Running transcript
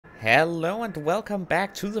Hello and welcome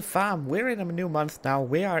back to the farm. We're in a new month now.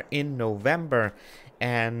 We are in November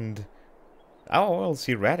and our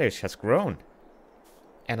oilseed radish has grown.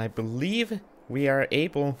 And I believe we are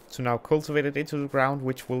able to now cultivate it into the ground,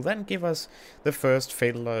 which will then give us the first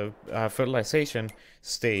fertilization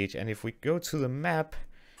stage. And if we go to the map,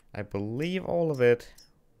 I believe all of it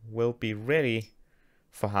will be ready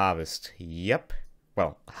for harvest. Yep.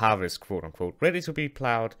 Well, harvest, quote unquote, ready to be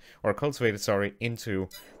plowed, or cultivated, sorry, into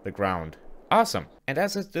the ground. Awesome. And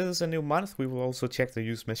as it is a new month, we will also check the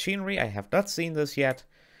used machinery. I have not seen this yet.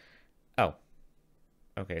 Oh.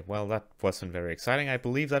 Okay, well, that wasn't very exciting. I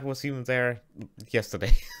believe that was even there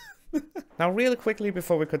yesterday. Now, really quickly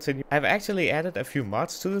before we continue, I've actually added a few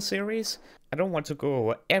mods to the series. I don't want to go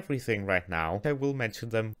over everything right now. I will mention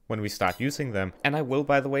them when we start using them. And I will,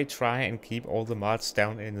 by the way, try and keep all the mods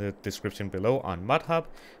down in the description below on ModHub.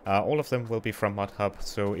 All of them will be from ModHub,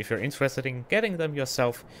 so if you're interested in getting them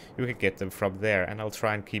yourself, you can get them from there. And I'll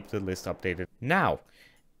try and keep the list updated. Now,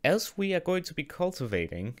 as we are going to be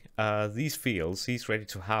cultivating these fields, these ready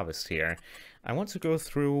to harvest here, I want to go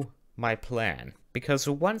through my plan. Because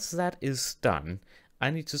once that is done,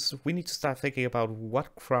 we need to start thinking about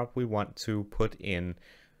what crop we want to put in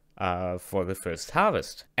for the first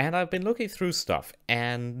harvest. And I've been looking through stuff,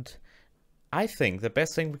 and I think the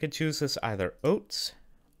best thing we can choose is either oats,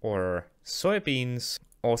 or soybeans,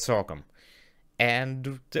 or sorghum.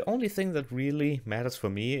 And the only thing that really matters for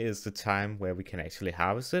me is the time where we can actually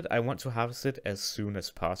harvest it. I want to harvest it as soon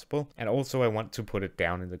as possible. And also I want to put it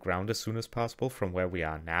down in the ground as soon as possible from where we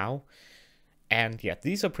are now. And yeah,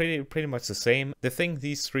 these are pretty much the same. The thing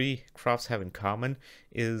these three crops have in common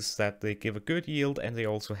is that they give a good yield and they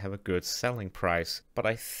also have a good selling price. But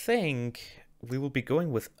I think we will be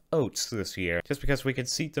going with oats this year, just because we can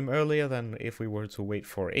seed them earlier than if we were to wait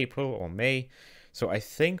for April or May. So I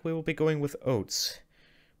think we will be going with oats.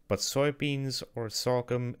 But soybeans or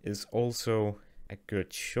sorghum is also a good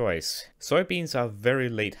choice. Soybeans are very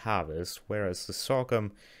late harvest, whereas the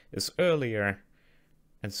sorghum is earlier.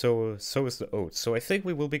 And so is the oats. So I think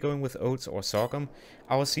we will be going with oats or sorghum.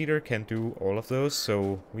 Our seeder can do all of those,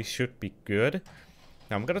 so we should be good.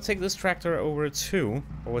 Now I'm gonna take this tractor over to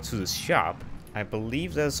the shop. I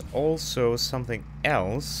believe there's also something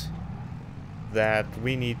else that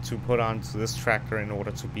we need to put onto this tractor in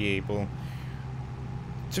order to be able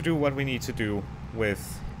to do what we need to do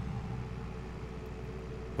with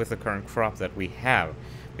the current crop that we have.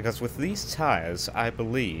 Because with these tires, I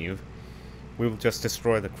believe we will just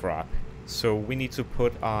destroy the crop. So we need to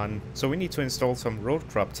install some road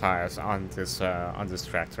crop tires on this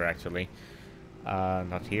tractor actually.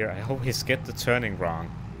 Not here. I always get the turning wrong.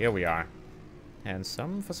 Here we are. And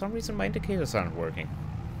for some reason my indicators aren't working.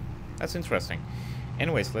 That's interesting.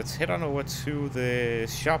 Anyways, let's head on over to the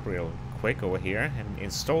shop real quick over here and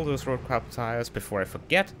install those road crop tires before I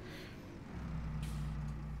forget.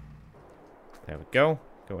 There we go.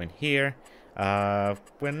 Go in here.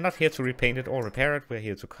 We're not here to repaint it or repair it, we're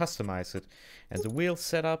here to customize it. And the wheel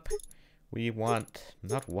setup, we want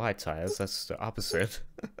not wide tires, that's the opposite.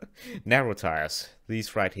 Narrow tires,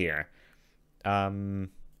 these right here. And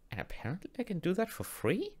apparently I can do that for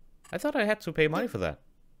free? I thought I had to pay money for that.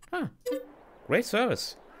 Huh, great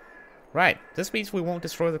service. Right, this means we won't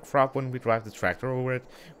destroy the crop when we drive the tractor over it,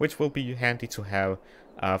 which will be handy to have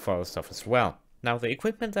for other stuff as well. Now the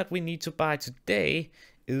equipment that we need to buy today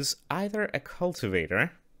is either a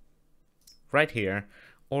cultivator, right here,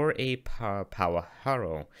 or a power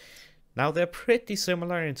harrow. Now they're pretty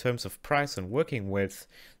similar in terms of price and working with.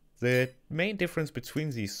 The main difference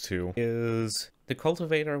between these two is the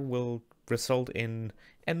cultivator will result in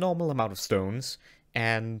a normal amount of stones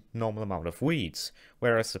and normal amount of weeds,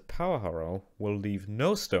 whereas the power harrow will leave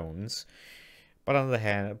no stones, but on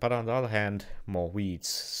the other hand, more weeds.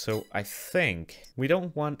 So I think we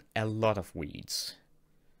don't want a lot of weeds.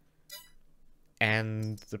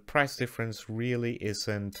 And the price difference really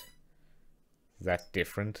isn't that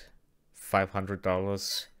different.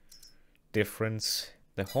 $500 difference.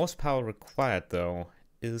 The horsepower required, though,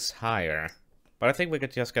 is higher. But I think we're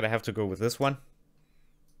just gonna have to go with this one.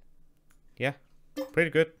 Yeah, pretty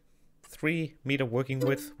good. 3 meter working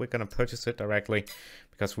width. We're gonna purchase it directly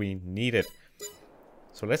because we need it.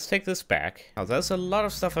 So let's take this back. Now there's a lot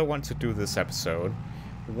of stuff I want to do this episode.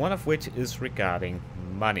 One of which is regarding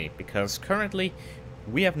money, because currently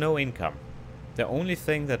we have no income. The only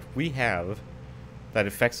thing that we have that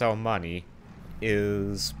affects our money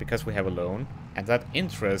is because we have a loan, and that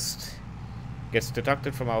interest gets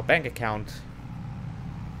deducted from our bank account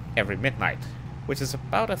every midnight, which is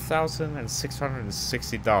about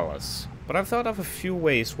 $1,660. But I've thought of a few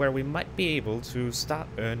ways where we might be able to start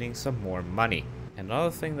earning some more money.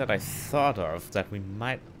 Another thing that I thought of that we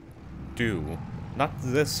might do, not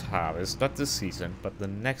this harvest, not this season, but the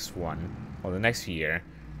next one, or the next year,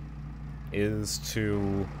 is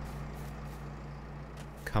to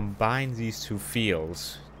combine these two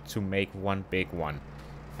fields to make one big one.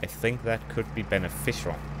 I think that could be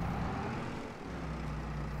beneficial.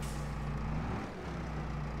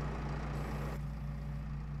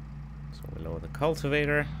 So we lower the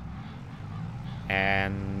cultivator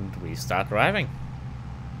and we start driving.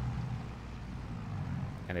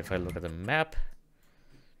 And if I look at the map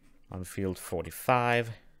on field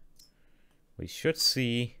 45, we should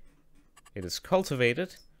see it is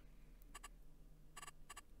cultivated.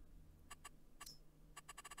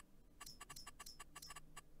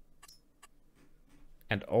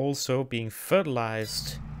 And also being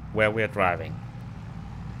fertilized where we are driving.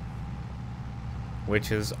 Which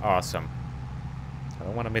is awesome. I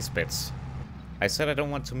don't want to miss bits. I said I don't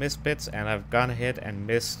want to miss bits, and I've gone ahead and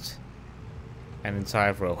missed an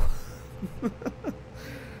entire row.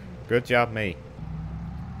 Good job, me.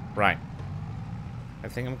 Right. I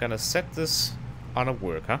think I'm gonna set this on a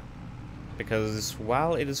worker, because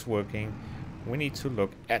while it is working, we need to look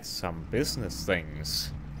at some business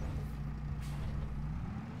things.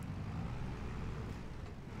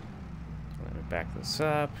 So let me back this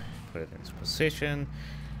up, put it in its position.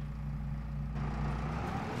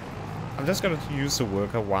 I'm just going to use the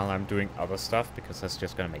worker while I'm doing other stuff, because that's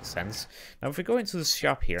just going to make sense. Now, if we go into the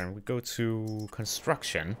shop here and we go to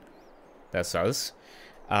construction, that's us.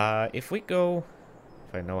 If we go,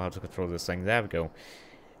 if I know how to control this thing, there we go.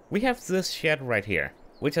 We have this shed right here,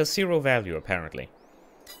 which has 0 value apparently.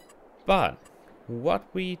 But what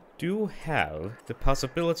we do have the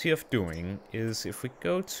possibility of doing is if we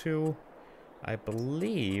go to, I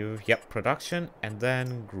believe, yep, production and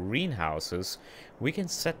then greenhouses, we can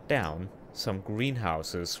set down some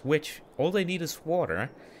greenhouses, which all they need is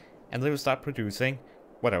water, and they will start producing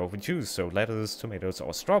whatever we choose, so lettuce, tomatoes,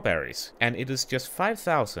 or strawberries. And it is just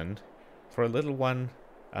 5,000 for a little one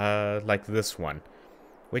like this one,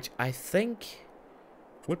 which I think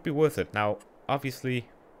would be worth it. Now, obviously,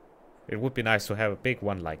 it would be nice to have a big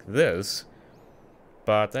one like this,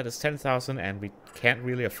 but that is 10,000 and we can't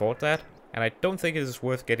really afford that. And I don't think it is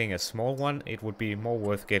worth getting a small one. It would be more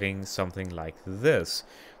worth getting something like this.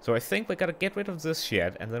 So I think we're gonna get rid of this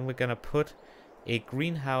shed, and then we're gonna put a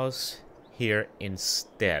greenhouse here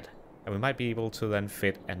instead. And we might be able to then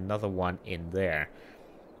fit another one in there.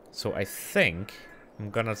 So I think I'm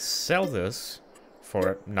gonna sell this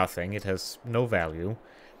for nothing. It has no value.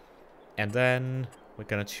 And then we're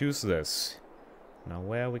gonna choose this. Now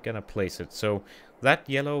where are we gonna place it? So that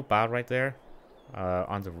yellow bar right there,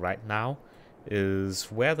 on the right now,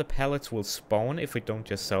 is where the pellets will spawn if we don't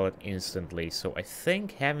just sell it instantly. So I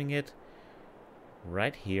think having it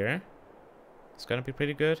right here is gonna be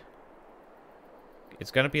pretty good.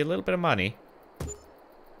 It's gonna be a little bit of money,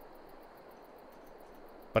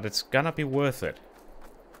 but it's gonna be worth it.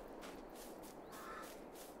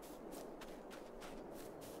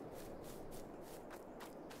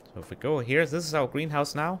 So if we go here, this is our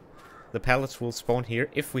greenhouse now. The pellets will spawn here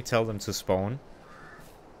if we tell them to spawn.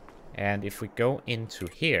 And if we go into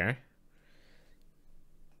here,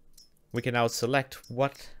 we can now select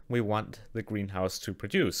what we want the greenhouse to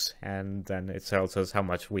produce. And then it tells us how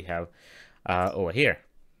much we have over here.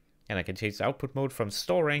 And I can change the output mode from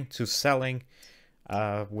storing to selling,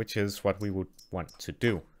 which is what we would want to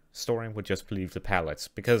do. Storing would just leave the pallets,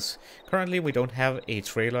 because currently we don't have a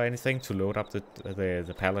trailer or anything to load up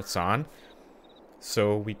the pallets on.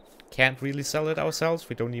 So we can't really sell it ourselves.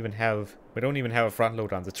 We don't even have a front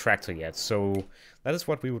load on the tractor yet. So that is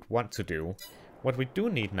what we would want to do. What we do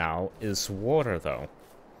need now is water though.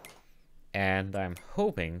 And I'm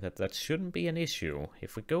hoping that that shouldn't be an issue.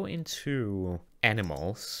 If we go into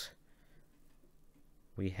animals,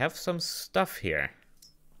 we have some stuff here.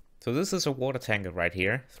 So this is a water tanker right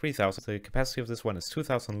here, 3,000. The capacity of this one is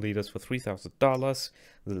 2,000 liters for $3,000.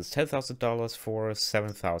 This is $10,000 for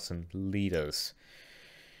 7,000 liters.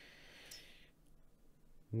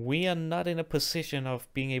 We are not in a position of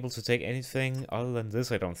being able to take anything other than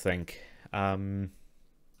this, I don't think. We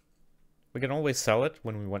can always sell it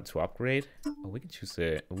when we want to upgrade. Oh, we can choose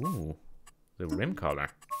the rim color.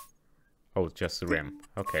 Oh, just the rim.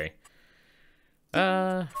 Okay.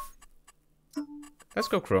 Let's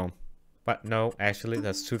go chrome. But no, actually,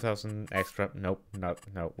 that's 2,000 extra. Nope,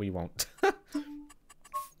 no, we won't.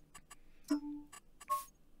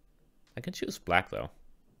 I can choose black though.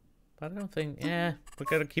 But I don't think, we're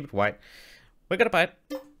gonna keep it white. We're gonna buy it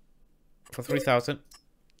for 3,000.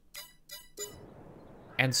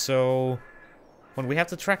 And so, when we have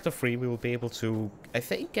the tractor free, we will be able to, I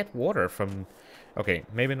think, get water from Okay,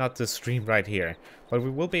 maybe not this stream right here, but we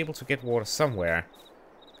will be able to get water somewhere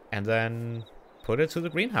and then put it to the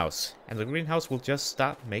greenhouse. And the greenhouse will just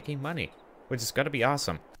start making money, which is gonna be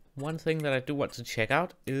awesome. One thing that I do want to check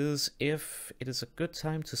out is if it is a good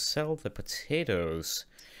time to sell the potatoes.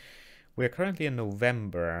 We're currently in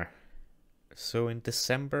November, so in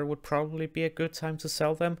December would probably be a good time to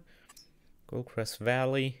sell them. Goldcrest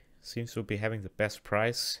Valley seems to be having the best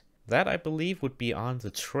price. That, I believe, would be on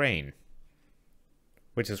the train,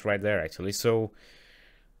 which is right there actually. So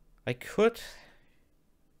I could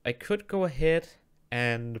go ahead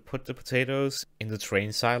and put the potatoes in the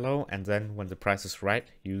train silo, and then when the price is right,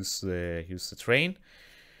 use the train.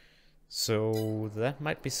 So that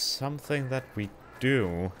might be something that we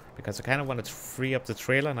do, because I kind of want to free up the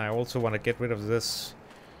trailer, and I also want to get rid of this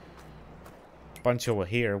bunch over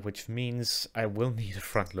here, which means I will need a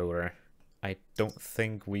front loader. I don't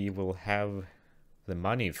think we will have the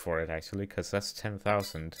money for it actually, because that's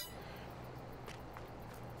 10,000.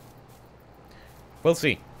 We'll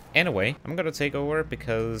see. Anyway, I'm gonna take over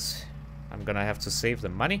because I'm gonna have to save the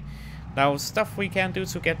money. Now, stuff we can do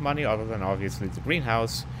to get money other than obviously the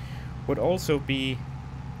greenhouse would also be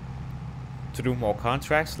to do more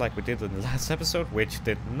contracts like we did in the last episode, which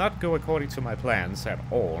did not go according to my plans at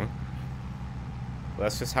all.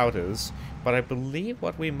 That's just how it is. But I believe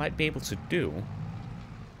what we might be able to do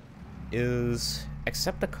is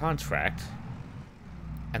accept a contract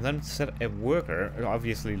and then set a worker,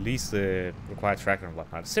 obviously lease the required tractor and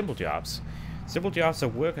whatnot. Simple jobs. Simple jobs a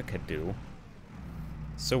worker can do.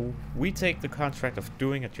 So we take the contract of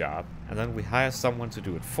doing a job and then we hire someone to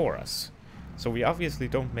do it for us. So we obviously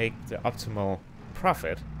don't make the optimal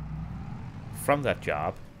profit from that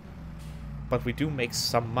job, but we do make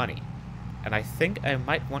some money. And I think I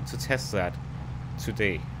might want to test that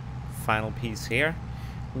today. Final piece here.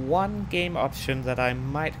 One game option that I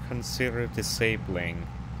might consider disabling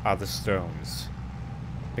are the stones,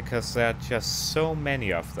 because there are just so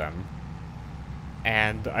many of them,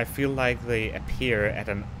 and I feel like they appear at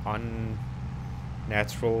an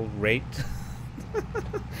unnatural rate.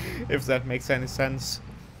 If that makes any sense.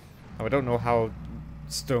 I don't know how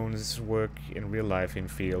stones work in real life in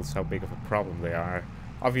fields, how big of a problem they are.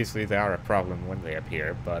 Obviously they are a problem when they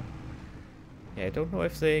appear, but yeah, I don't know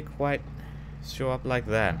if they quite show up like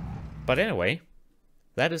that. But anyway,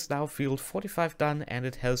 that is now field 45 done, and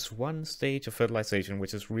it has one stage of fertilization,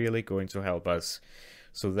 which is really going to help us.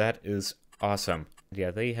 So that is awesome.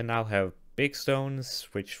 Yeah, they now have big stones,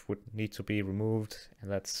 which would need to be removed,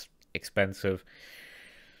 and that's expensive.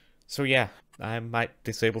 So yeah, I might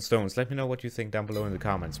disable stones. Let me know what you think down below in the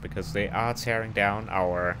comments, because they are tearing down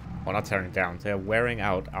our... well, not tearing down, they're wearing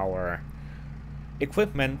out our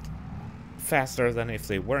equipment faster than if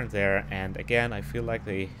they weren't there. And again, I feel like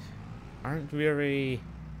they aren't really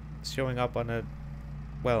showing up on a,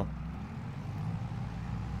 well,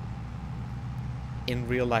 in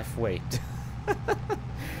real life way.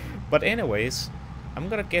 But anyways, I'm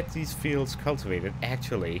gonna get these fields cultivated.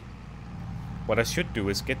 Actually, what I should do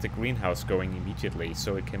is get the greenhouse going immediately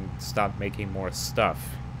so it can start making more stuff.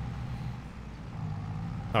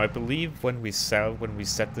 Now I believe when we set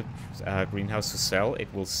the greenhouse to sell, it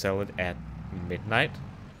will sell it at midnight.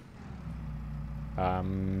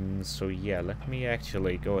 So yeah, let me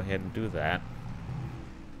actually go ahead and do that.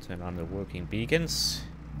 Turn on the working beacons.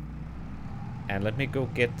 And let me go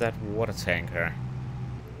get that water tanker.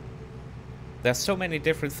 There's so many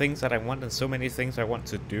different things that I want and so many things I want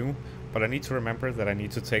to do, but I need to remember that I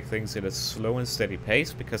need to take things at a slow and steady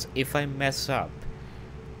pace, because if I mess up,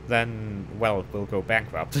 then, well, we'll go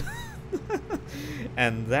bankrupt.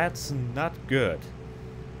 And that's not good.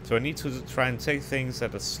 So I need to try and take things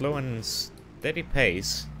at a slow and steady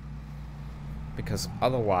pace, because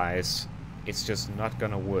otherwise it's just not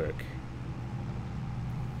gonna work.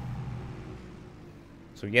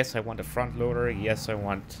 So yes, I want a front loader, yes I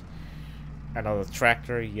want another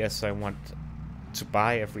tractor, yes I want to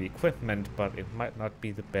buy every equipment, but it might not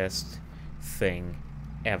be the best thing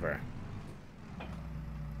ever.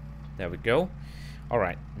 There we go.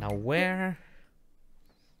 Alright, now where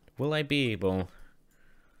will I be able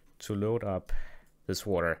to load up this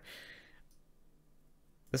water?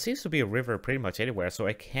 There seems to be a river pretty much anywhere, so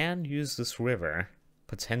I can use this river,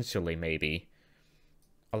 potentially maybe.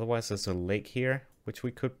 Otherwise there's a lake here, which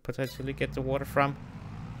we could potentially get the water from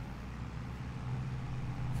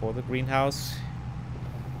for the greenhouse.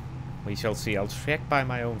 We shall see. I'll check by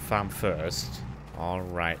my own farm first.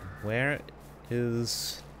 Alright, where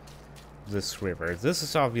is this river? This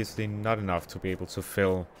is obviously not enough to be able to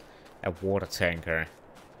fill a water tanker.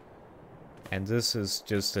 And this is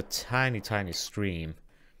just a tiny, tiny stream.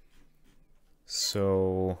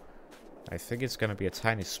 So I think it's gonna be a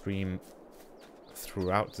tiny stream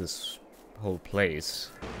throughout this whole place.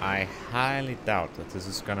 I highly doubt that this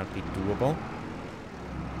is gonna be doable.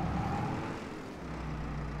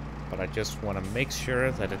 But I just want to make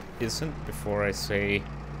sure that it isn't before I say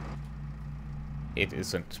it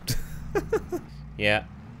isn't. Yeah.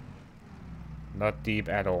 Not deep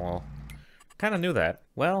at all. Kinda knew that.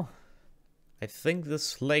 Well, I think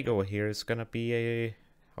this Lego here is gonna be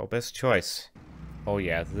our best choice. Oh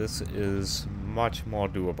yeah, this is much more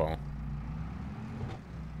doable.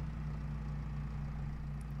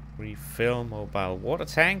 Refill mobile water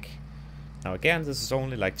tank. Now again, this is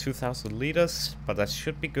only like 2,000 liters, but that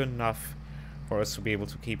should be good enough for us to be able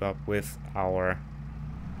to keep up with our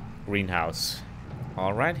greenhouse.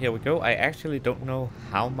 Alright, here we go. I actually don't know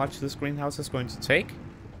how much this greenhouse is going to take,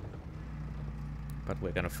 but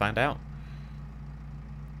we're gonna find out.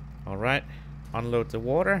 Alright, unload the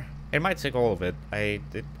water. It might take all of it. I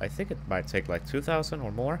think it might take like 2,000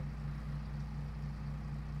 or more.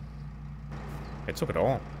 It took it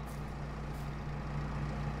all.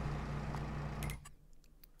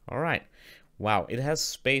 Alright. Wow, it has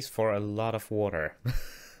space for a lot of water.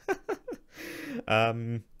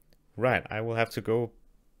 Right, I will have to go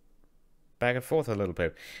back and forth a little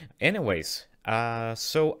bit. Anyways,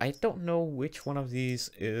 so I don't know which one of these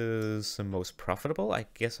is the most profitable. I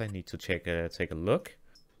guess I need to take a look.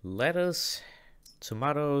 Lettuce,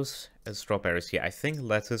 tomatoes, and strawberries. Yeah, I think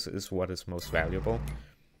lettuce is what is most valuable.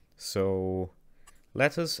 So,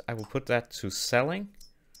 lettuce, I will put that to selling.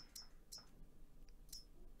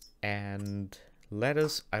 And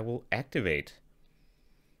lettuce I will activate.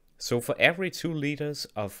 So for every 2 liters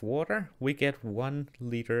of water, we get 1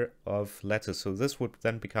 liter of lettuce. So this would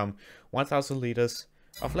then become 1,000 liters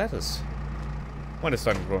of lettuce. When it's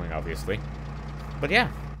done growing, obviously. But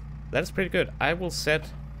yeah, that is pretty good. I will set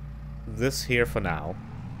this here for now,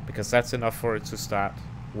 because that's enough for it to start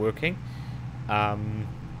working.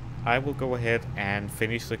 I will go ahead and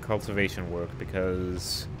finish the cultivation work,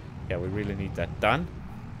 because yeah, we really need that done.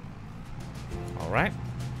 Alright,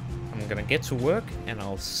 I'm gonna get to work and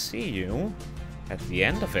I'll see you at the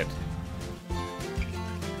end of it.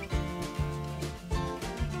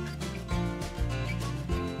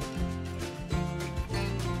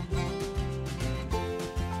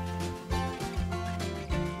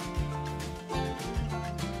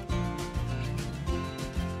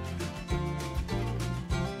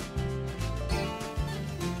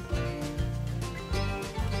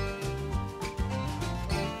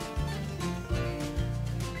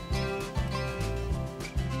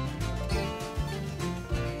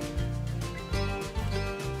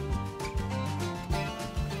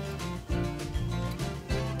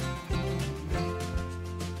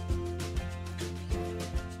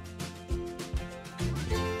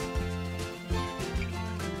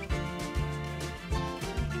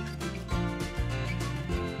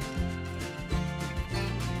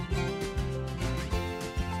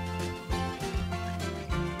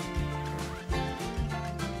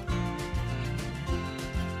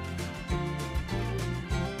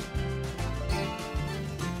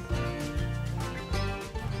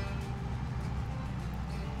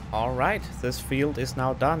 Alright, this field is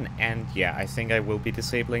now done, and yeah, I think I will be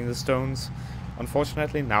disabling the stones.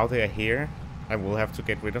 Unfortunately, now they are here, I will have to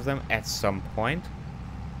get rid of them at some point.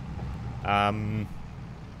 But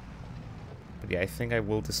yeah, I think I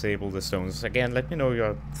will disable the stones. Again, let me know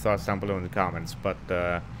your thoughts down below in the comments, but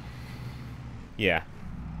yeah,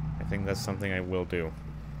 I think that's something I will do.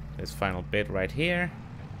 This final bit right here.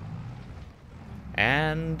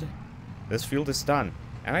 And this field is done.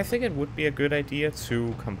 And I think it would be a good idea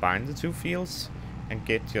to combine the 2 fields and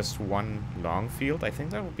get just 1 long field. I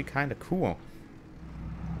think that would be kind of cool.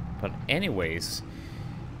 But anyways,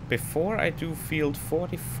 before I do field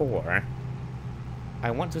 44,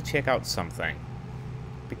 I want to check out something.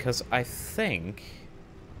 Because I think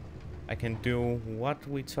I can do what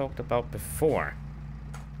we talked about before.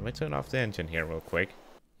 Let me turn off the engine here real quick.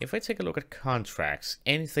 If I take a look at contracts,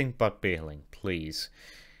 anything but baling, please.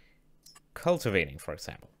 Cultivating, for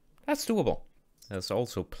example. That's doable. There's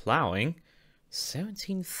also plowing.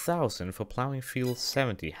 17,000 for plowing field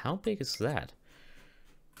 70. How big is that?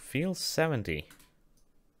 Field 70.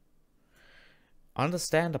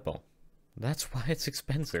 Understandable. That's why it's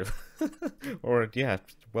expensive. Or, yeah,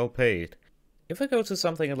 well paid. If I go to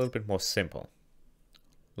something a little bit more simple,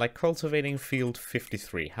 like cultivating field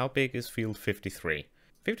 53. How big is field 53?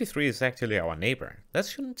 53 is actually our neighbor. That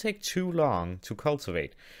shouldn't take too long to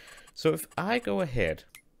cultivate. So if I go ahead,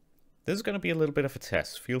 this is going to be a little bit of a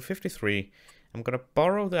test. Field 53, I'm going to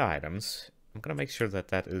borrow the items. I'm going to make sure that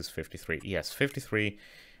that is 53. Yes, 53.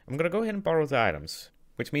 I'm going to go ahead and borrow the items.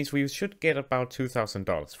 which means we should get about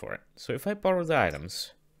 $2,000 for it. So if I borrow the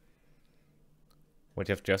items,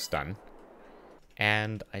 which I've just done,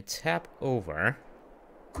 and I tap over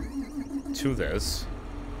to this,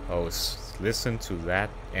 oh, listen to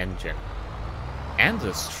that engine. And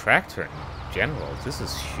this tractor in general, this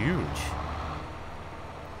is huge.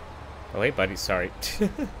 Oh wait, buddy, sorry.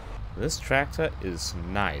 This tractor is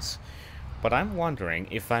nice. But I'm wondering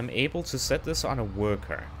if I'm able to set this on a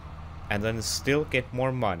worker and then still get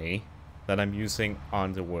more money than I'm using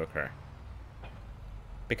on the worker.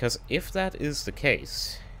 Because if that is the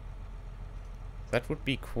case, that would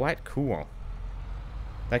be quite cool.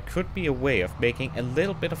 That could be a way of making a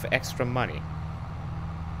little bit of extra money.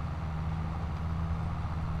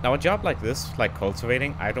 Now a job like this, like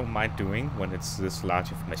cultivating, I don't mind doing when it's this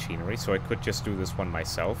large of machinery, so I could just do this one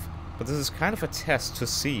myself. But this is kind of a test to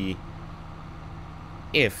see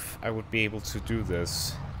if I would be able to do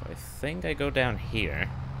this. I think I go down here.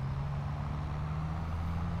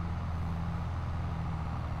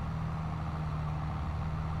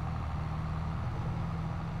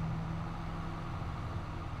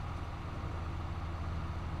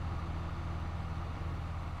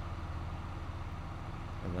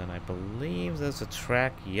 And then I believe there's a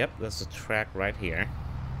track. Yep, there's a track right here.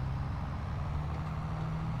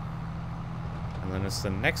 And then it's the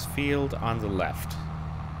next field on the left.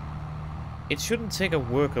 It shouldn't take a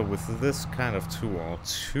worker with this kind of tool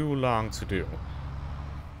too long to do.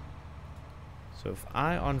 So if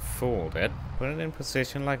I unfold it, put it in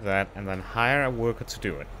position like that, and then hire a worker to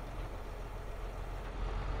do it.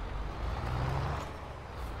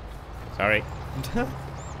 Sorry.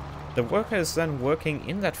 The worker is then working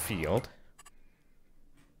in that field.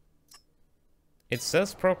 It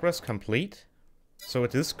says progress complete, so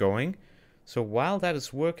it is going. So while that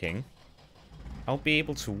is working, I'll be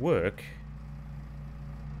able to work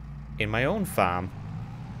in my own farm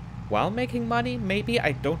while making money. Maybe.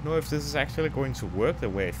 I don't know if this is actually going to work the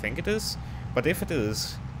way I think it is, but if it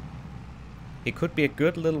is, it could be a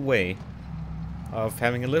good little way of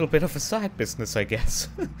having a little bit of a side business, I guess.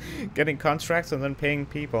 Getting contracts and then paying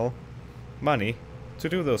people money to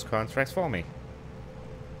do those contracts for me.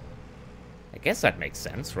 I guess that makes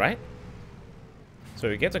sense, right? So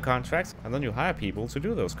you get the contracts and then you hire people to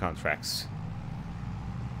do those contracts.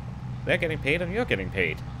 They're getting paid and you're getting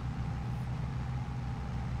paid.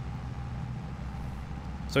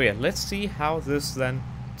 So yeah, let's see how this then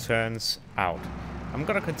turns out. I'm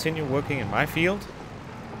gonna continue working in my field.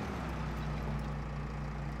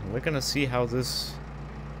 And we're gonna see how this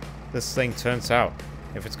thing turns out.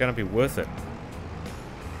 If it's gonna be worth it.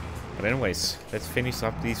 But anyways, let's finish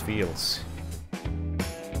up these fields.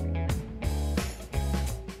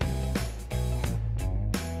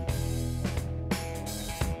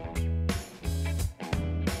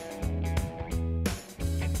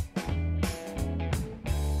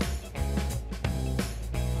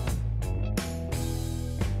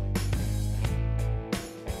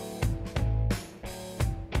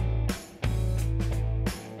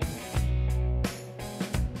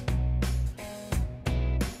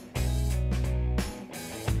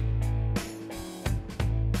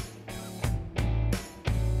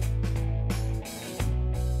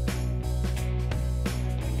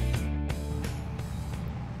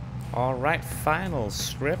 Alright, final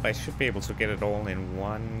strip. I should be able to get it all in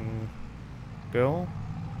one go.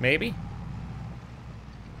 Maybe?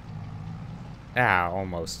 Ah,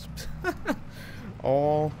 almost.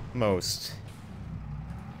 Almost.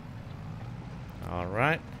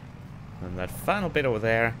 Alright. And that final bit over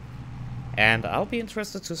there. And I'll be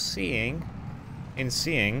interested to seeing,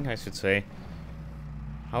 I should say,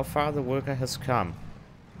 how far the worker has come.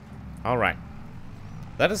 Alright.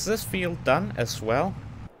 That is this field done as well.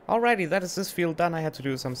 Alrighty, that is this field done. I had to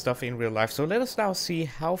do some stuff in real life. So let us now see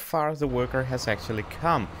how far the worker has actually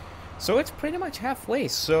come. So it's pretty much halfway.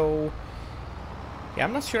 So yeah,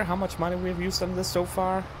 I'm not sure how much money we've used on this so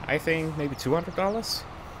far. I think maybe $200.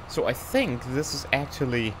 So I think this is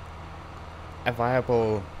actually a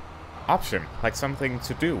viable option, like something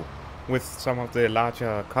to do with some of the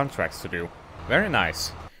larger contracts to do. Very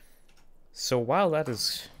nice. So while that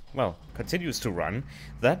is, well, continues to run,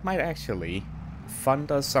 that might actually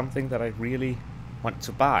fund us something that I really want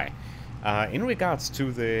to buy. In regards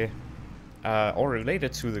to the, or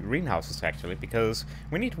related to the greenhouses actually, because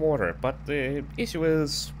we need water, but the issue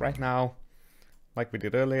is right now, like we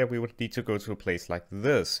did earlier, we would need to go to a place like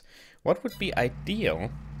this. What would be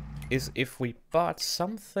ideal is if we bought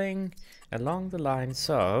something along the lines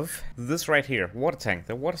of this right here, water tank.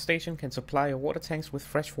 The water station can supply your water tanks with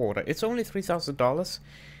fresh water. It's only $3,000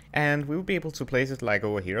 and we will be able to place it like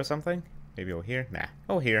over here or something. Maybe over here? Nah,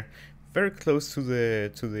 over here. very close to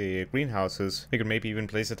the greenhouses. We could maybe even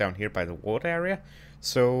place it down here by the water area.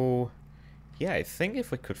 So yeah, I think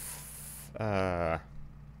if we could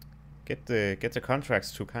get the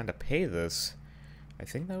contracts to kind of pay this, I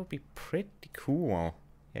think that would be pretty cool.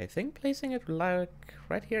 Yeah, I think placing it like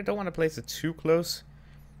right here. I don't want to place it too close,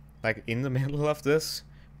 like in the middle of this.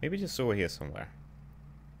 Maybe just over here somewhere.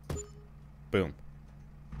 Boom.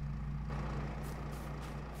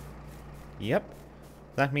 Yep.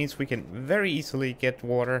 That means we can very easily get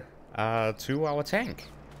water to our tank.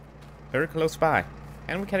 Very close by.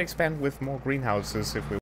 And we can expand with more greenhouses if we